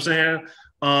 You see what I'm saying?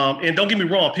 And don't get me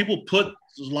wrong, people put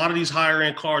a lot of these higher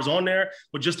end cars on there,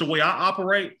 but just the way I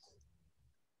operate,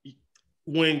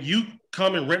 when you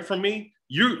come and rent from me,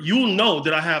 you'll know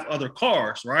that I have other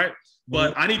cars, right?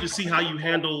 But I need to see how you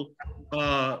handle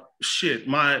my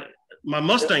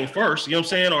Mustang first, you know what I'm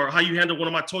saying? Or how you handle one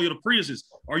of my Toyota Priuses.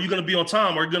 Are you going to be on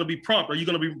time? Are you going to be prompt? Are you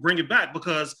going to bring it back?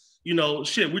 Because,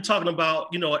 we're talking about,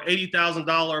 an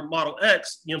 $80,000 Model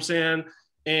X, you know what I'm saying?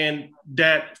 And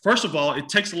that, first of all, it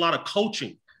takes a lot of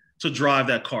coaching to drive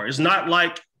that car. It's not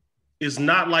like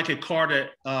a car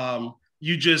that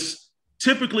you just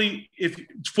typically, if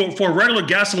for a regular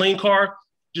gasoline car,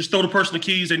 just throw the person the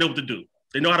keys, they know what to do.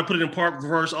 They know how to put it in park,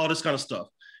 reverse, all this kind of stuff.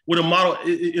 With a model,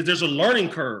 there's a learning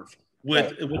curve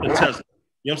with the Tesla.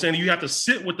 You know what I'm saying? You have to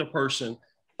sit with the person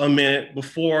a minute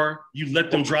before you let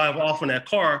them drive off in that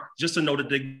car just to know that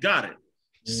they got it.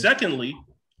 Secondly,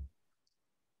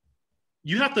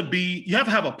 you have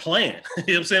to have a plan, you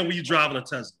know what I'm saying, when you're driving a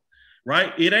Tesla,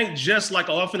 right? It ain't just like,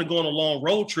 I'm finna go on a long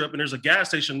road trip and there's a gas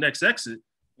station next exit.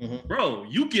 Bro,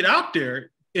 you get out there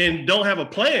and don't have a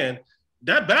plan,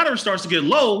 that battery starts to get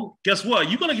low. Guess what?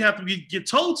 You're going to have to get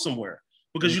towed somewhere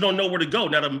because you don't know where to go.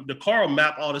 Now, the car will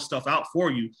map all this stuff out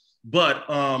for you. But,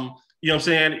 you know what I'm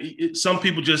saying? Some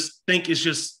people just think it's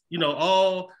just,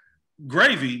 all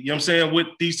gravy, you know what I'm saying, with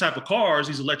these type of cars,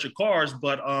 these electric cars.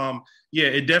 But,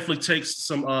 it definitely takes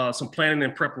some planning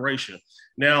and preparation.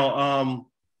 Now,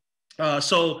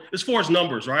 so as far as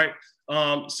numbers, right?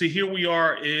 See, here we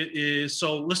are.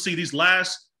 So let's see,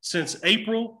 since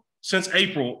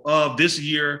April of this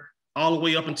year, all the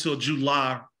way up until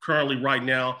July, currently right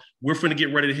now, we're finna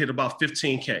get ready to hit about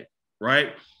 15K,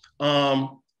 right?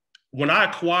 When I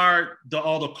acquired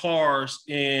all the cars,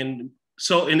 and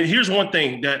here's one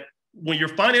thing, that when you're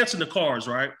financing the cars,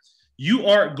 right, you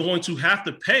aren't going to have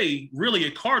to pay really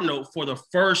a car note for the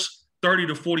first 30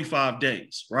 to 45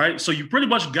 days, right? So you pretty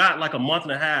much got like a month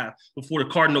and a half before the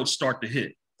car notes start to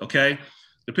hit, okay?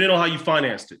 Depending on how you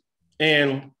financed it.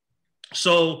 And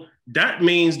so that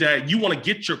means that you want to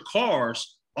get your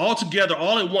cars all together,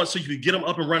 all at once, so you can get them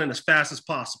up and running as fast as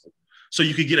possible. So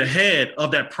you could get ahead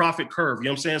of that profit curve, you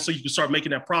know what I'm saying? So you can start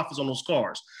making that profits on those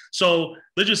cars. So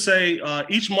let's just say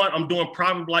each month I'm doing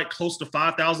probably like close to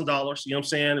 $5,000, you know what I'm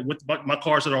saying, with my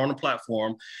cars that are on the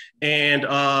platform. And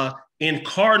in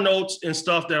car notes and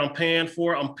stuff that I'm paying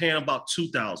about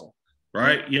 $2,000,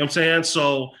 right? You know what I'm saying?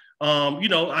 So,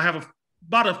 I have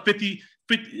about a 50,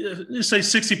 let's say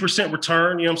 60%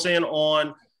 return, you know what I'm saying,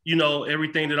 on,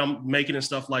 everything that I'm making and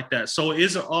stuff like that. So it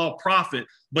isn't all profit,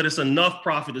 but it's enough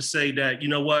profit to say that, you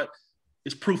know what,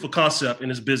 it's proof of concept and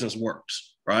this business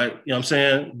works, right? You know what I'm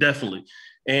saying? Definitely.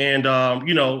 And,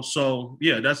 so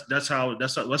yeah, that's what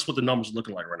the numbers are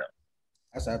looking like right now.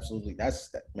 That's absolutely,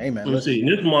 man. Let me see.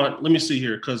 This month, let me see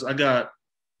here, because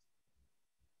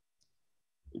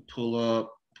pull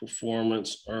up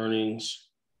performance earnings.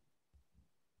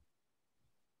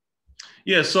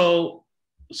 Yeah, so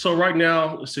right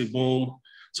now, let's see, boom.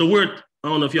 So I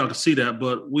don't know if y'all can see that,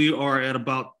 but we are at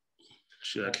about,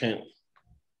 I can't.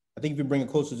 I think if you bring it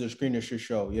closer to the screen, it should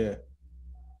show, yeah.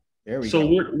 There we go. So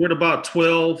we're at about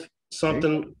 12,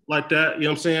 something like that, you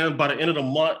know what I'm saying? By the end of the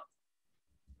month,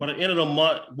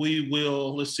 we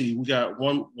will, let's see, we got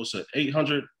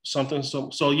 800 something.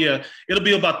 So yeah, it'll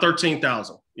be about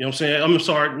 13,000, you know what I'm saying? I'm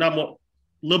sorry, not more,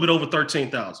 a little bit over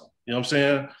 13,000, you know what I'm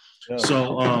saying? Yeah.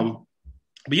 So,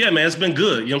 but yeah, man, it's been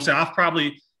good. You know what I'm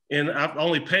saying? I've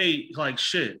only paid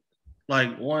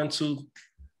like 1, 2,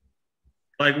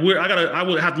 Like I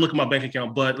would have to look at my bank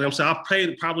account, but I'm saying I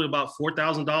paid probably about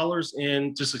 $4,000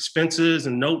 in just expenses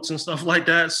and notes and stuff like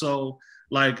that. So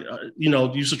like,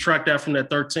 you subtract that from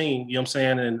that 13, you know what I'm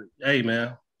saying? And hey, man, you know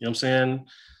what I'm saying?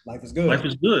 Life is good. Life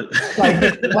is good. life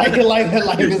is good.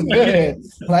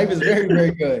 Life is very,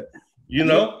 very good.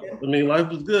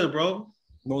 Life is good, bro.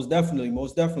 Most definitely.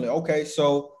 Okay,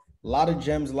 so a lot of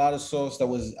gems, a lot of sauce that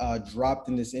was dropped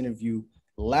in this interview.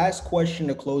 Last question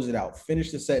to close it out.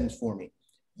 Finish the sentence for me.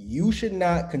 You should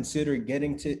not consider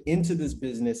getting into this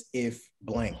business if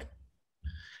blank.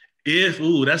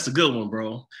 That's a good one,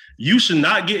 bro. You should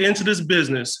not get into this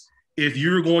business if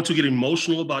you're going to get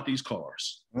emotional about these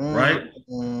cars, right?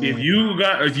 If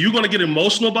you're going to get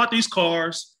emotional about these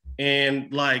cars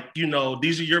and like,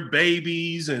 these are your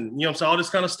babies and all this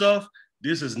kind of stuff,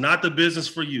 this is not the business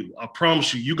for you. I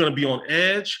promise you, you're going to be on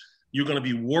edge. You're going to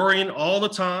be worrying all the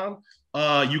time.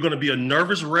 You're going to be a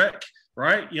nervous wreck.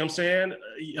 Right. You know what I'm saying?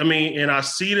 I mean, and I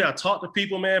see that I talk to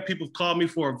people, man, people call me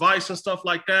for advice and stuff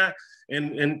like that.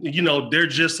 And they're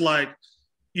just like,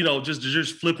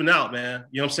 just flipping out, man.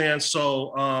 You know what I'm saying?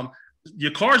 So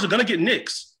your cars are going to get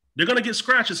nicks. They're going to get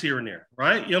scratches here and there.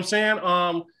 Right. You know what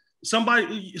I'm saying?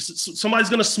 Somebody's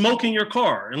going to smoke in your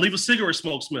car and leave a cigarette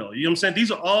smoke smell. You know what I'm saying?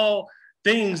 These are all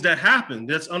things that happen.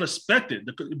 That's unexpected.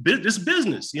 This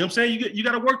business, you know what I'm saying? You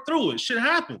got to work through it. Shit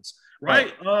happens.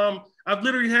 Right. I've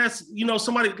literally had,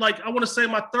 somebody like, I want to say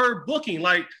my third booking,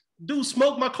 like, dude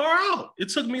smoked my car out. It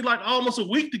took me like almost a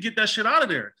week to get that shit out of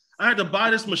there. I had to buy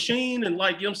this machine and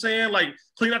like, you know what I'm saying? Like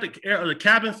clean out the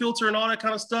cabin filter and all that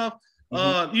kind of stuff.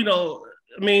 So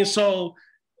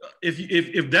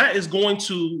if that is going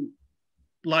to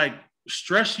like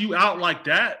stress you out like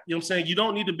that, you know what I'm saying? You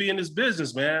don't need to be in this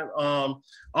business, man. And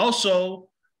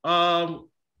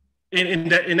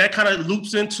that kind of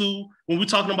loops into when we're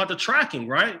talking about the tracking,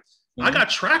 right? I got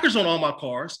trackers on all my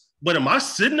cars, but am I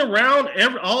sitting around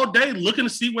all day looking to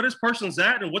see where this person's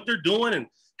at and what they're doing and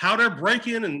how they're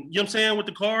braking and, you know what I'm saying, with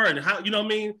the car and how, you know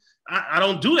what I mean? I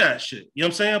don't do that shit, you know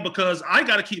what I'm saying? Because I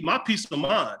got to keep my peace of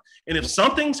mind. And if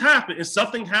something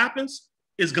happens,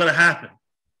 it's going to happen.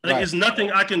 Like, There's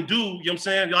nothing I can do, you know what I'm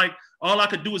saying? Like, all I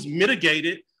could do is mitigate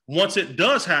it once it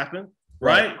does happen,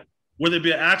 right? Whether it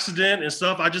be an accident and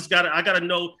stuff, I gotta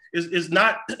know it's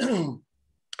not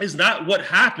it's not what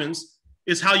happens,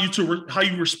 it's how you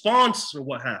respond to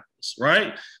what happens,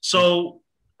 right? So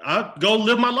I go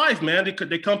live my life, man.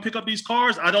 They come pick up these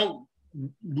cars. I don't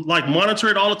like monitor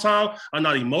it all the time. I'm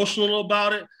not emotional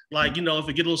about it. Like, if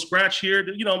it get a little scratch here,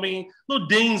 you know what I mean? Little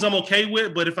dings I'm okay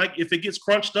with, but if it gets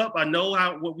crunched up, I know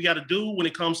what we got to do when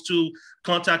it comes to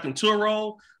contacting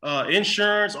Turo,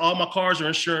 insurance. All my cars are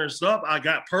insured up. I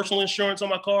got personal insurance on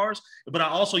my cars, but I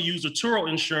also use the Turo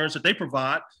insurance that they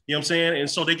provide, you know what I'm saying? And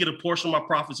so they get a portion of my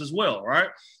profits as well, right?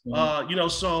 That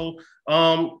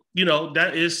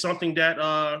is something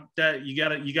that you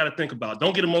gotta think about.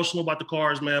 Don't get emotional about the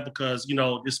cars, man, because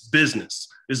it's business.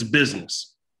 It's business.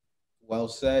 Well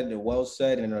said,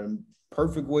 and a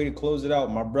perfect way to close it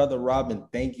out. My brother Robin,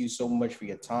 thank you so much for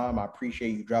your time. I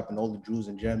appreciate you dropping all the jewels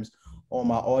and gems on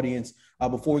my audience.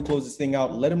 Before we close this thing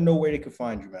out, let them know where they can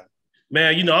find you, man.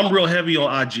 Man, I'm real heavy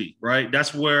on IG, right?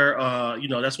 That's where, I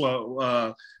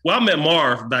met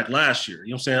Marv back last year,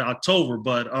 you know what I'm saying, October,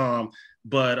 me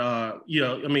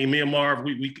and Marv,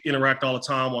 we interact all the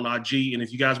time on IG. And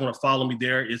if you guys want to follow me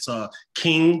there, it's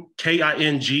King,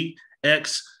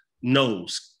 KINGX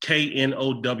Knows,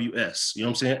 KNOWS. You know what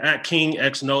I'm saying? At King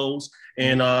X Knows.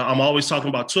 And I'm always talking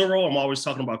about Turo. I'm always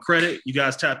talking about credit. You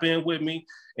guys tap in with me.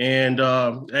 And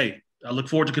hey, I look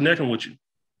forward to connecting with you.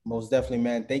 Most definitely,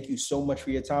 man. Thank you so much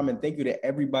for your time. And thank you to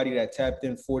everybody that tapped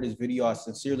in for this video. I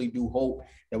sincerely do hope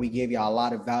that we gave y'all a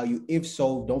lot of value. If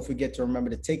so, don't forget to remember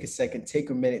to take a second,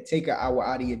 take a minute, take an hour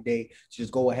out of your day to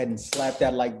just go ahead and slap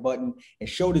that like button and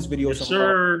show this video. Yes,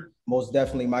 sir. Most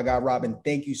definitely, my guy, Robin.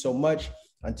 Thank you so much.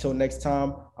 Until next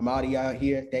time, I'm out of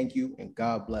here. Thank you and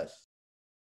God bless.